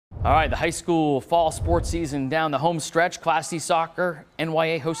All right, the high school fall sports season down the home stretch. Class D soccer,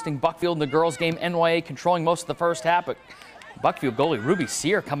 NYA hosting Buckfield in the girls game. NYA controlling most of the first half, but Buckfield goalie Ruby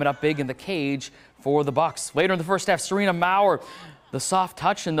Sear coming up big in the cage for the Bucks. Later in the first half, Serena Maurer, the soft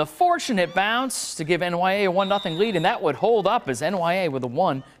touch and the fortunate bounce to give NYA a 1-0 lead, and that would hold up as NYA with a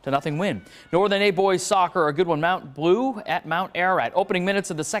 1-0 win. Northern A boys soccer, a good one. Mount Blue at Mt.Ararat. Opening minutes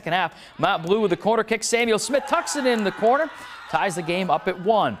of the second half, Mount Blue with a corner kick. Samuel Smith tucks it in the corner, ties the game up at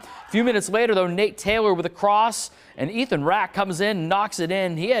 1. A few minutes later, though, Nate Taylor with a cross, and Ethan Rack comes in and knocks it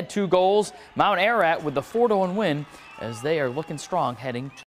in. He had 2 goals. Mt.Ararat with the 4-1 win as they are looking strong heading